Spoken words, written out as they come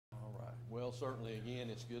Well, certainly, again,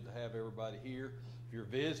 it's good to have everybody here. If you're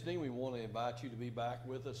visiting, we want to invite you to be back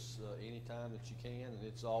with us anytime that you can, and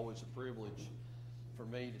it's always a privilege for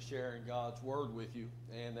me to share in God's Word with you.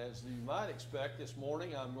 And as you might expect, this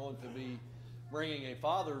morning I'm going to be bringing a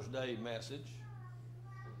Father's Day message.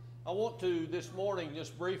 I want to, this morning,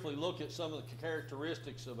 just briefly look at some of the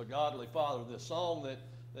characteristics of a godly father. The song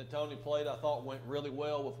that Tony played, I thought went really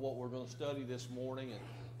well with what we're going to study this morning,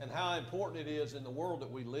 and how important it is in the world that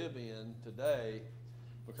we live in today,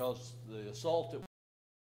 because the assault that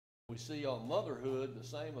we see on motherhood, the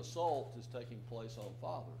same assault is taking place on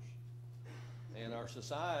fathers. And our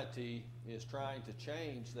society is trying to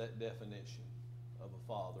change that definition of a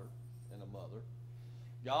father and a mother.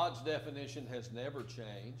 God's definition has never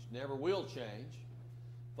changed, never will change.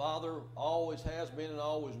 Father always has been and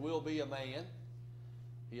always will be a man.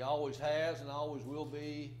 He always has and always will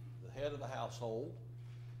be the head of the household.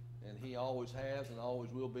 And he always has and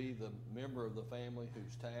always will be the member of the family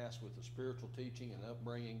who's tasked with the spiritual teaching and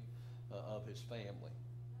upbringing of his family.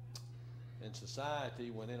 And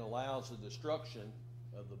society, when it allows the destruction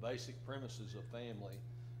of the basic premises of family,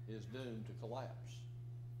 is doomed to collapse.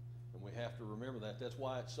 And we have to remember that. That's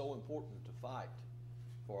why it's so important to fight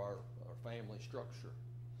for our family structure.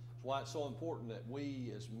 It's why it's so important that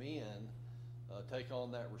we as men take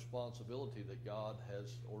on that responsibility that God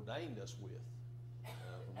has ordained us with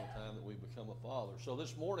from the time that we become a father. So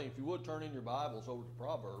this morning, if you would turn in your Bibles over to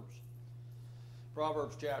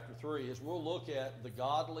Proverbs chapter 3, as we'll look at the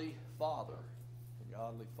godly father. The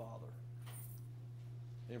godly father.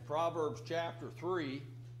 In Proverbs chapter 3,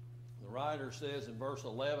 the writer says in verse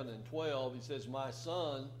 11 and 12, he says, "My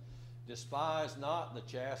son, despise not the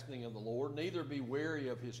chastening of the Lord, neither be weary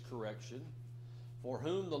of his correction. For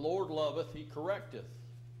whom the Lord loveth, he correcteth,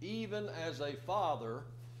 even as a father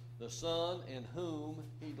the son in whom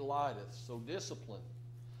he delighteth." So discipline.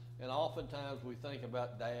 And oftentimes we think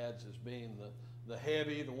about dads as being the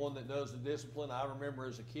heavy, the one that does the discipline. I remember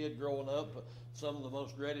as a kid growing up, some of the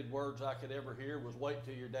most dreaded words I could ever hear was, "Wait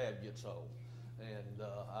till your dad gets home." And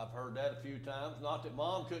I've heard that a few times. Not that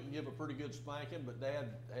mom couldn't give a pretty good spanking, but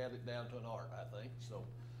dad had it down to an art, I think.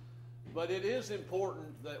 But it is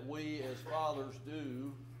important that we as fathers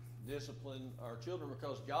do discipline our children,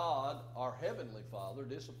 because God, our heavenly Father,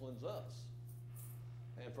 disciplines us.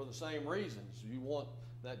 And for the same reasons, you want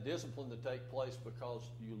that discipline to take place because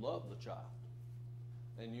you love the child.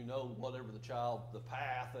 And you know whatever the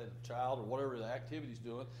path that the child or whatever the activity's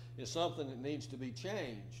doing is something that needs to be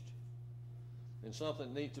changed and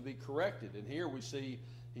something that needs to be corrected. And here we see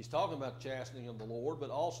he's talking about the chastening of the Lord,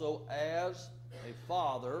 but also as a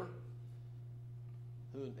father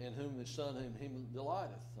in whom the son whom he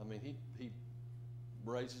delighteth. I mean, he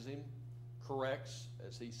raises him, corrects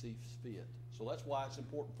as he sees fit. So that's why it's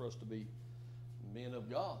important for us to be men of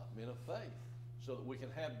God, men of faith, so that we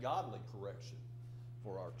can have godly correction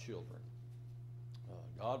for our children.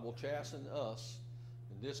 God will chasten us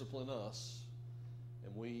and discipline us,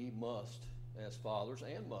 and we must, as fathers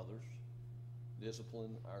and mothers,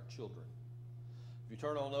 discipline our children. If you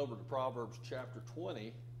turn on over to Proverbs chapter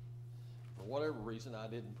 20, for whatever reason I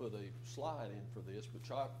didn't put a slide in for this, but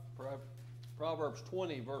Proverbs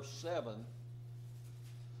 20 verse 7,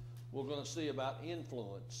 we're going to see about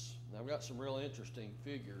influence. Now I've got some real interesting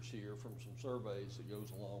figures here from some surveys that goes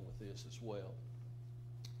along with this as well.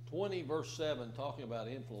 20 verse 7, talking about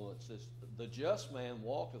influence, says, "The just man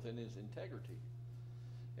walketh in his integrity,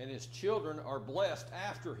 and his children are blessed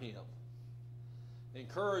after him,"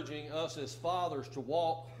 encouraging us as fathers to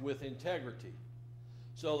walk with integrity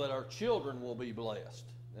so that our children will be blessed.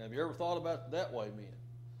 Now, have you ever thought about it that way, men?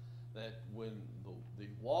 That when the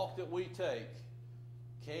walk that we take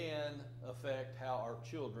can affect how our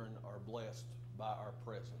children are blessed by our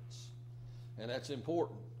presence. And that's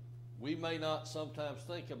important. We may not sometimes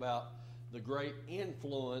think about the great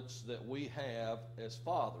influence that we have as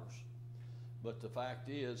fathers, but the fact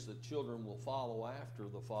is that children will follow after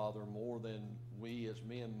the father more than we as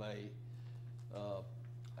men may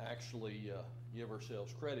actually give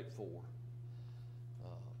ourselves credit for.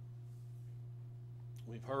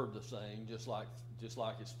 We've heard the saying, just like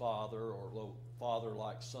his father, or father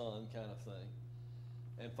like son kind of thing.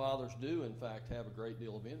 And fathers do, in fact, have a great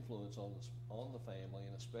deal of influence on the family,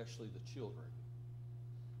 and especially the children.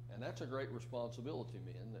 And that's a great responsibility,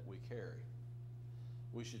 men, that we carry.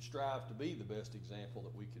 We should strive to be the best example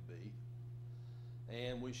that we could be.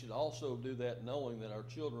 And we should also do that knowing that our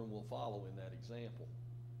children will follow in that example.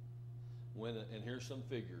 And here's some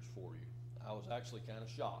figures for you. I was actually kind of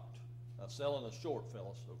shocked. I'm selling a short,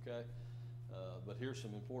 fellas, okay? But here's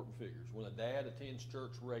some important figures. When a dad attends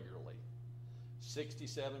church regularly,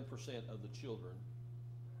 67% of the children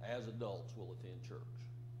as adults will attend church.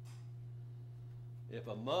 If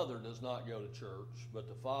a mother does not go to church, but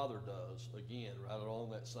the father does, again, right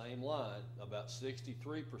along that same line, about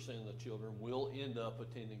 63% of the children will end up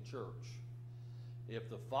attending church. If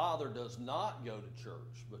the father does not go to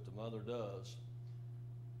church, but the mother does,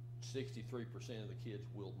 63% of the kids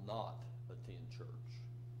will not attend church.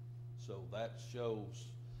 So that shows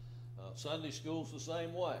Sunday school's the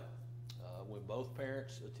same way. When both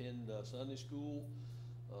parents attend Sunday school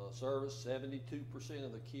service, 72%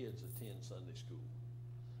 of the kids attend Sunday school.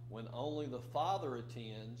 When only the father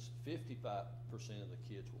attends, 55% of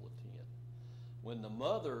the kids will attend. When the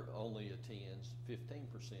mother only attends, 15%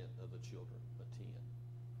 of the children attend.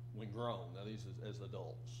 When grown, now these as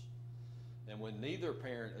adults. And when neither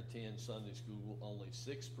parent attends Sunday school, only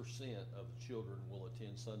 6% of the children will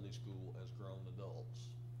attend Sunday school as grown adults.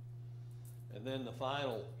 And then the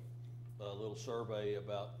final little survey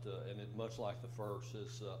about, and it, much like the first,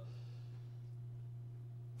 is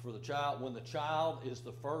for the child, when the child is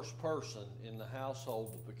the first person in the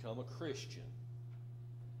household to become a Christian,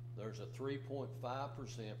 there's a 3.5%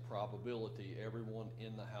 probability everyone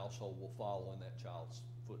in the household will follow in that child's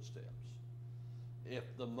footsteps. If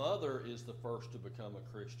the mother is the first to become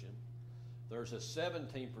a Christian, there's a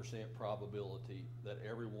 17% probability that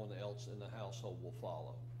everyone else in the household will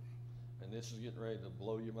follow. And this is getting ready to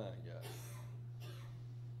blow your mind, guys.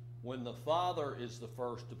 When the father is the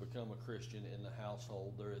first to become a Christian in the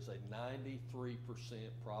household, there is a 93%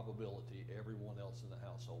 probability everyone else in the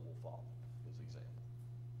household will follow, as an example.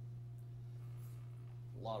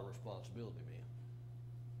 A lot of responsibility, man.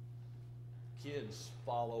 Kids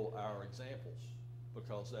follow our examples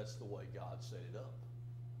because that's the way God set it up.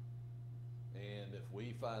 And if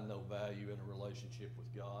we find no value in a relationship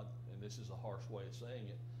with God, and this is a harsh way of saying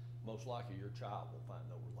it, most likely your child will find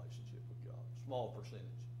no relationship with God. Small percentage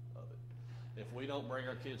of it. If we don't bring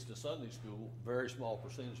our kids to Sunday school, very small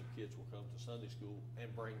percentage of kids will come to Sunday school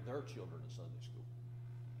and bring their children to Sunday school.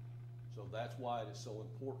 So that's why it is so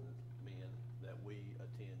important, men, that we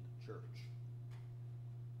attend church.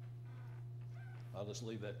 I'll just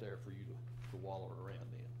leave that there for you to wallow around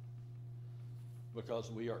in.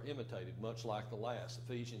 Because we are imitated, much like the last.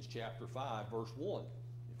 Ephesians chapter 5, verse 1,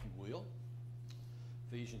 if you will.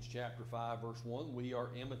 Ephesians chapter 5, verse 1, we are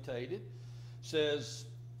imitated. Says,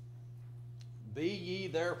 be ye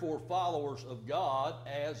therefore followers of God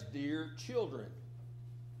as dear children.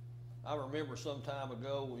 I remember some time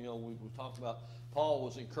ago, we talked about Paul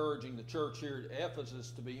was encouraging the church here at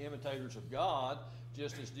Ephesus to be imitators of God,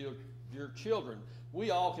 just as dear children.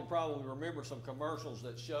 We all can probably remember some commercials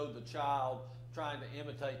that showed the child trying to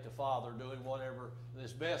imitate the father, doing whatever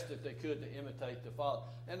is best that they could to imitate the father.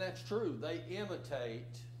 And that's true. They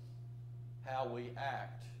imitate how we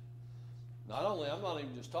act. Not only, I'm not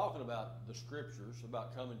even just talking about the scriptures,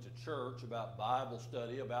 about coming to church, about Bible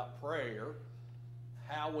study, about prayer,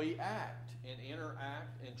 how we act and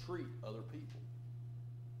interact and treat other people.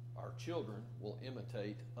 Our children will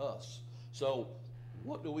imitate us. So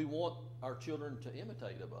what do we want our children to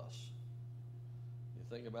imitate of us? You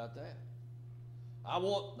think about that. I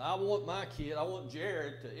want my kid, I want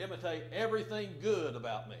Jared to imitate everything good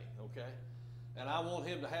about me, okay? And I want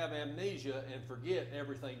him to have amnesia and forget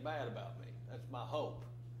everything bad about me. That's my hope.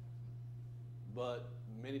 But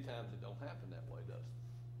many times it don't happen that way, does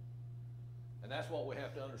it? And that's what we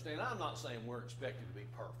have to understand. I'm not saying we're expected to be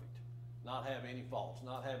perfect, not have any faults,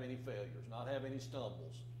 not have any failures, not have any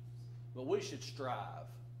stumbles. But we should strive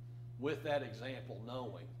with that example,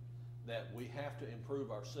 knowing that we have to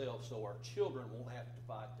improve ourselves so our children won't have to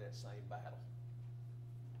fight that same battle.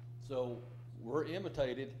 So we're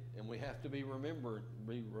imitated, and we have to be remembered,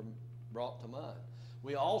 brought to mind.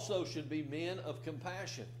 We also should be men of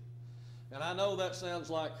compassion. And I know that sounds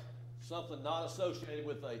like something not associated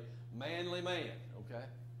with a manly man, okay?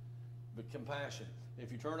 But compassion.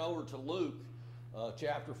 If you turn over to Luke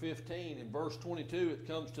chapter 15, in verse 22, it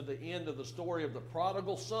comes to the end of the story of the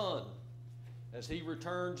prodigal son as he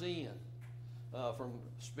returns in from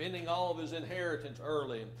spending all of his inheritance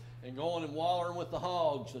early and going and wallowing with the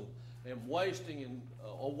hogs and wasting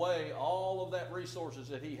away all of that resources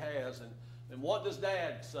that he has. And what does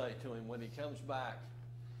Dad say to him when he comes back?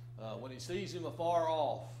 When he sees him afar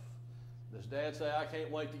off, does Dad say, I can't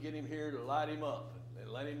wait to get him here to light him up and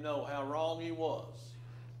let him know how wrong he was?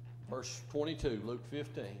 Verse 22, Luke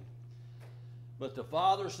 15. But the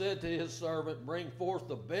father said to his servant, bring forth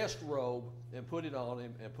the best robe and put it on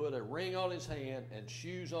him, and put a ring on his hand and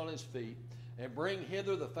shoes on his feet, and bring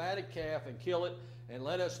hither the fatted calf and kill it, and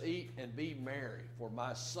let us eat and be merry. For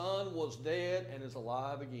my son was dead and is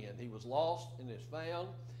alive again. He was lost and is found,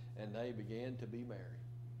 and they began to be merry.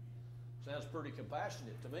 Sounds pretty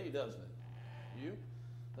compassionate to me, doesn't it? You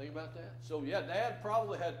think about that? So yeah, Dad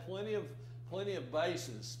probably had plenty of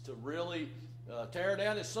basis to really tear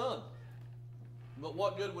down his son. But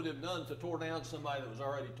what good would it have done to tear down somebody that was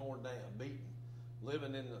already torn down, beaten,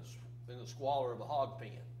 living in the squalor of a hog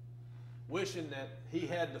pen, wishing that he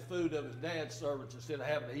had the food of his dad's servants instead of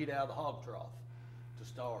having to eat out of the hog trough to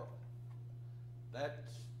starve?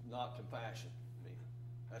 That's not compassion to me.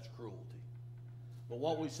 That's cruelty. But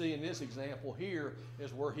what we see in this example here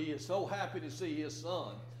is where he is so happy to see his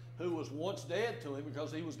son, who was once dead to him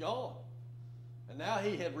because he was gone. And now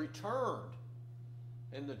he had returned.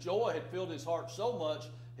 And the joy had filled his heart so much,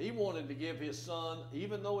 he wanted to give his son,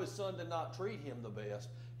 even though his son did not treat him the best,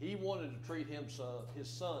 he wanted to treat his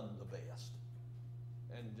son the best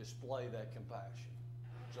and display that compassion.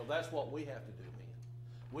 So that's what we have to do,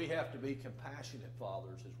 men. We have to be compassionate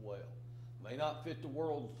fathers as well. May not fit the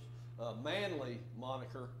world's manly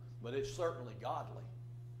moniker, but it's certainly godly.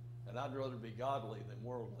 And I'd rather be godly than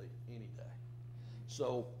worldly any day.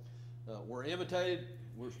 So we're imitated.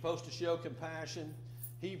 We're supposed to show compassion.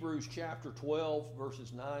 Hebrews chapter 12,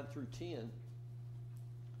 verses 9 through 10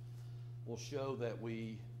 will show that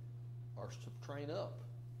we are to train up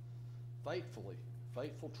faithfully,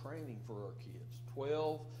 faithful training for our kids.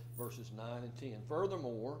 12, verses 9 and 10.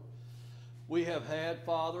 Furthermore, we have had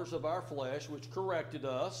fathers of our flesh which corrected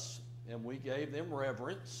us, and we gave them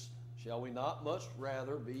reverence. Shall we not much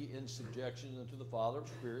rather be in subjection unto the Father of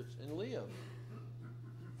spirits and live?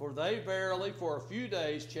 For they verily for a few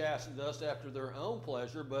days chastened us after their own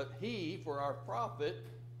pleasure, but he for our profit,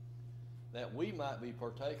 that we might be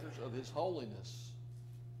partakers of his holiness.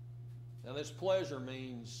 Now this pleasure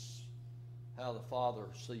means how the Father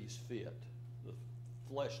sees fit, the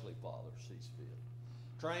fleshly Father sees fit.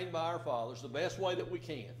 Trained by our fathers the best way that we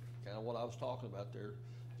can, kind of what I was talking about there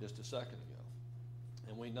just a second ago.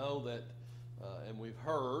 And we know that, and we've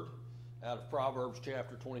heard out of Proverbs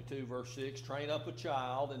chapter 22, verse 6, train up a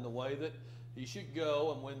child in the way that he should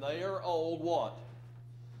go, and when they are old, what?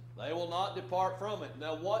 They will not depart from it.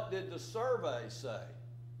 Now, what did the survey say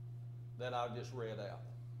that I just read out?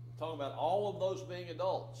 I'm talking about all of those being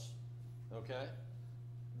adults, okay?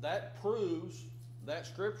 That proves that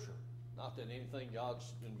scripture. Not that anything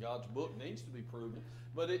in God's book needs to be proven,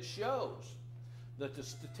 but it shows that the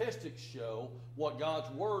statistics show what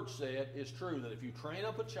God's word said is true, that if you train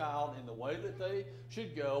up a child in the way that they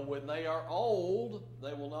should go, when they are old,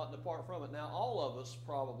 they will not depart from it. Now, all of us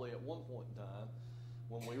probably at one point in time,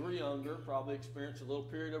 when we were younger, probably experienced a little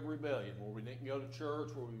period of rebellion where we didn't go to church,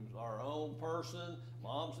 where we was our own person,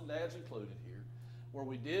 moms and dads included here, where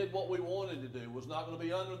we did what we wanted to do, was not going to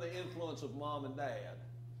be under the influence of mom and dad,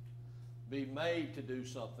 be made to do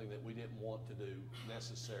something that we didn't want to do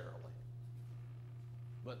necessarily.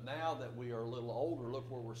 But now that we are a little older,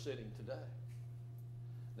 look where we're sitting today.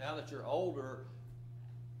 Now that you're older,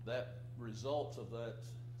 that results of that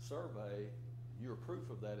survey, you're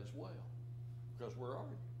proof of that as well. Because where are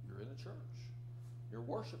you? You're in a church. You're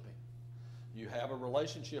worshiping. You have a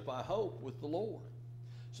relationship, I hope, with the Lord.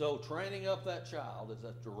 So training up that child is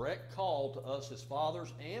a direct call to us as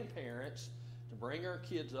fathers and parents to bring our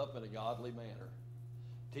kids up in a godly manner.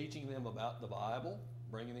 Teaching them about the Bible,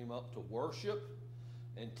 bringing them up to worship,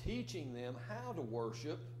 and teaching them how to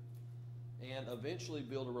worship and eventually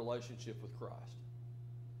build a relationship with Christ.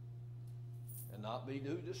 And not be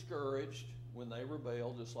too discouraged when they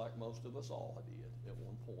rebel, just like most of us all did at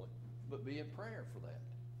one point, but be in prayer for that.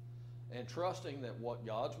 And trusting that what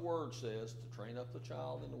God's word says to train up the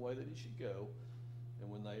child in the way that he should go,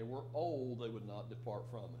 and when they were old, they would not depart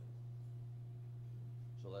from it.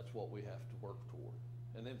 So that's what we have to work toward.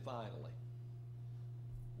 And then finally,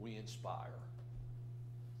 we inspire.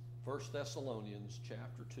 1 Thessalonians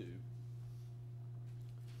chapter 2,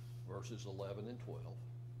 verses 11 and 12.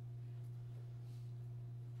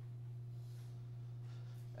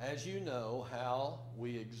 As you know how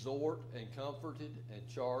we exhort and comforted and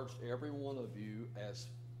charged every one of you as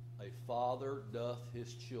a father doth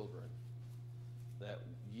his children, that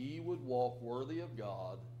ye would walk worthy of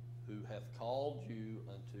God, who hath called you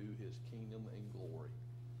unto his kingdom and glory.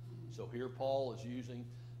 So here Paul is using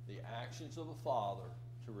the actions of a father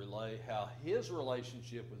to relay how his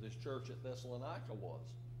relationship with his church at Thessalonica was.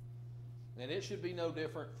 And it should be no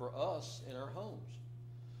different for us in our homes.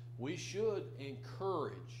 We should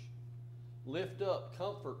encourage, lift up,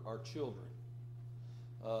 comfort our children.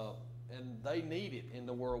 And they need it in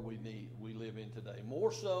the world we live in today.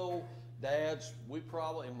 More so, dads,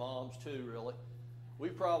 and moms too, really. We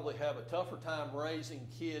probably have a tougher time raising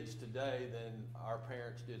kids today than our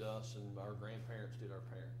parents did us and our grandparents did our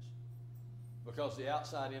parents. Because the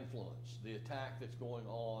outside influence, the attack that's going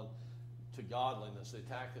on, to godliness, the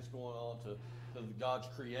attack that's going on to God's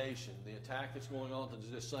creation, the attack that's going on to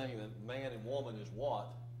just saying that man and woman is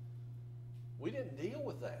what? We didn't deal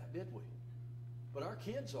with that, did we? But our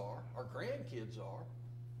kids are, our grandkids are.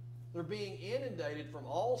 They're being inundated from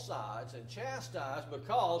all sides and chastised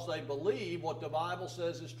because they believe what the Bible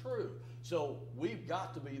says is true. So we've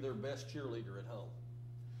got to be their best cheerleader at home.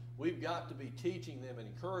 We've got to be teaching them and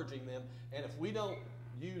encouraging them. And if we don't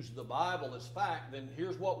use the Bible as fact, then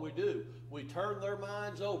here's what we do. We turn their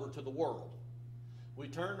minds over to the world. We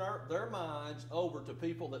turn their minds over to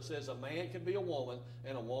people that says a man can be a woman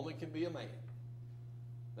and a woman can be a man.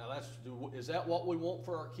 Now, is that what we want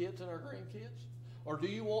for our kids and our grandkids? Or do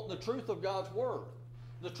you want the truth of God's Word?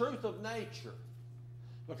 The truth of nature?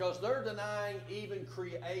 Because they're denying even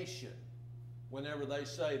creation whenever they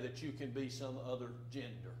say that you can be some other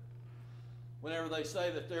gender. Whenever they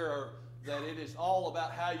say that that it is all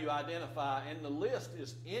about how you identify, and the list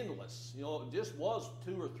is endless. You know, it just was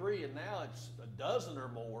 2 or 3, and now it's a dozen or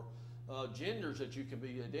more genders that you can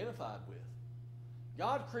be identified with.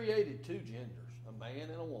 God created 2 genders, a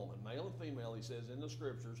man and a woman, male and female, he says in the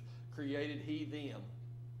scriptures, created he them.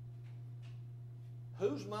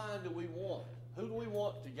 Whose mind do we want? Who do we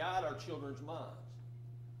want to guide our children's minds?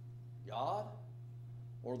 God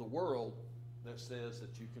or the world that says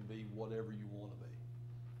that you can be whatever you want to be?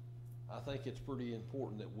 I think it's pretty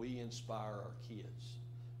important that we inspire our kids,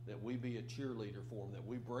 that we be a cheerleader for them, that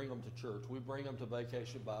we bring them to church, we bring them to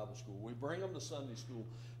Vacation Bible School, we bring them to Sunday school,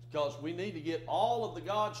 because we need to get all of the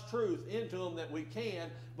God's truth into them that we can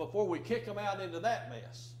before we kick them out into that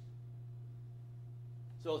mess.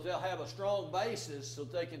 So that they'll have a strong basis so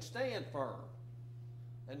that they can stand firm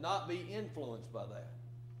and not be influenced by that.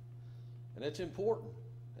 And it's important.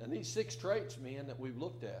 And these 6 traits, men, that we've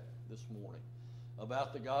looked at this morning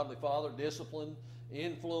about the godly father: discipline,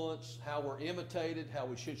 influence, how we're imitated, how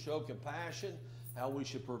we should show compassion, how we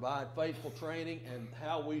should provide faithful training, and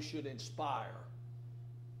how we should inspire.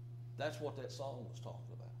 That's what that song was talking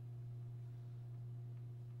about.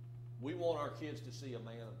 We want our kids to see a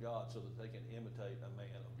man of God so that they can imitate a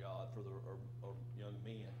man of God for their or young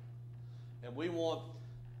men. And we want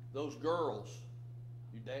those girls,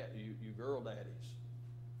 you girl daddies,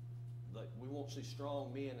 we want to see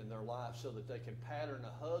strong men in their lives so that they can pattern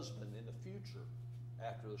a husband in the future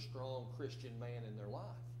after the strong Christian man in their life.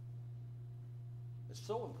 It's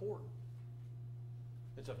so important.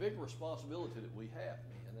 It's a big responsibility that we have,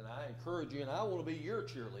 man, and I encourage you, and I want to be your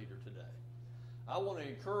cheerleader today. I want to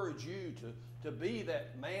encourage you to be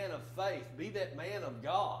that man of faith, be that man of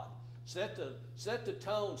God. Set the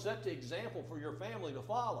tone, set the example for your family to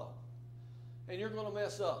follow. And you're going to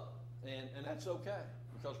mess up, and that's okay,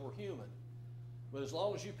 because we're human. But as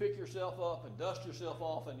long as you pick yourself up and dust yourself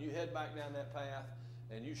off and you head back down that path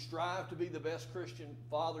and you strive to be the best Christian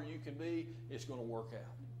father you can be, it's going to work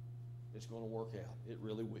out. It's going to work out. It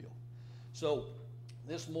really will. So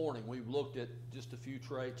this morning we've looked at just a few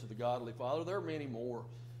traits of the godly father. There are many more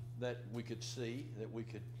that we could see, that we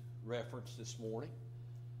could reference this morning.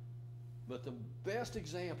 But the best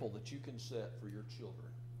example that you can set for your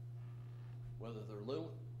children, whether they're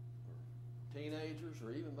little or teenagers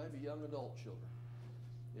or even maybe young adult children,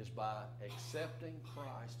 is by accepting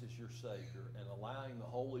Christ as your Savior and allowing the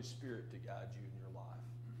Holy Spirit to guide you in your life.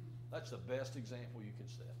 That's the best example you can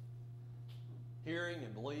set. Hearing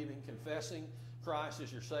and believing, confessing Christ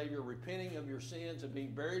as your Savior, repenting of your sins and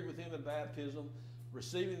being buried with Him in baptism,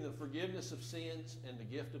 receiving the forgiveness of sins and the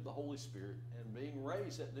gift of the Holy Spirit, and being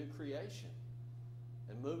raised that new creation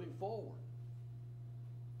and moving forward.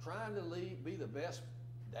 Trying to be the best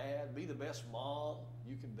dad, be the best mom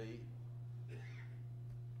you can be,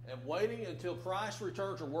 and waiting until Christ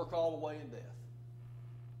returns to work all the way in death.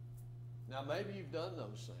 Now, maybe you've done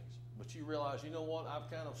those things, but you realize, you know what, I've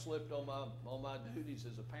kind of slipped on my duties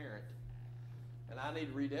as a parent, and I need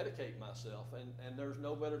to rededicate myself, and there's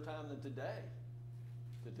no better time than today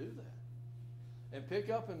to do that. And pick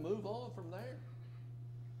up and move on from there.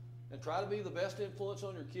 And try to be the best influence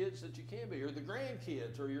on your kids that you can be, or the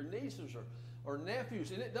grandkids, or your nieces, or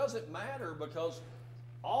nephews. And it doesn't matter, because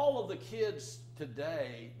all of the kids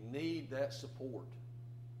today need that support.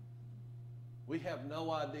 We have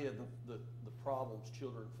no idea the problems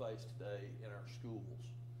children face today in our schools,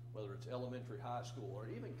 whether it's elementary, high school, or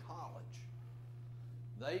even college.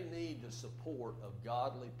 They need the support of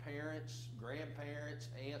godly parents, grandparents,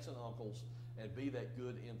 aunts, and uncles, and be that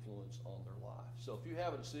good influence on their lives. So if you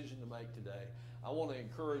have a decision to make today, I want to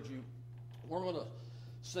encourage you. We're going to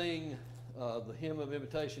sing the hymn of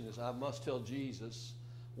invitation is I Must Tell Jesus,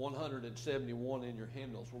 171 in your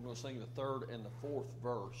hymnals. We're going to sing the 3rd and the 4th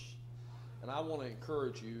verse. And I want to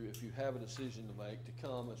encourage you, if you have a decision to make, to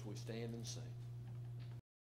come as we stand and sing.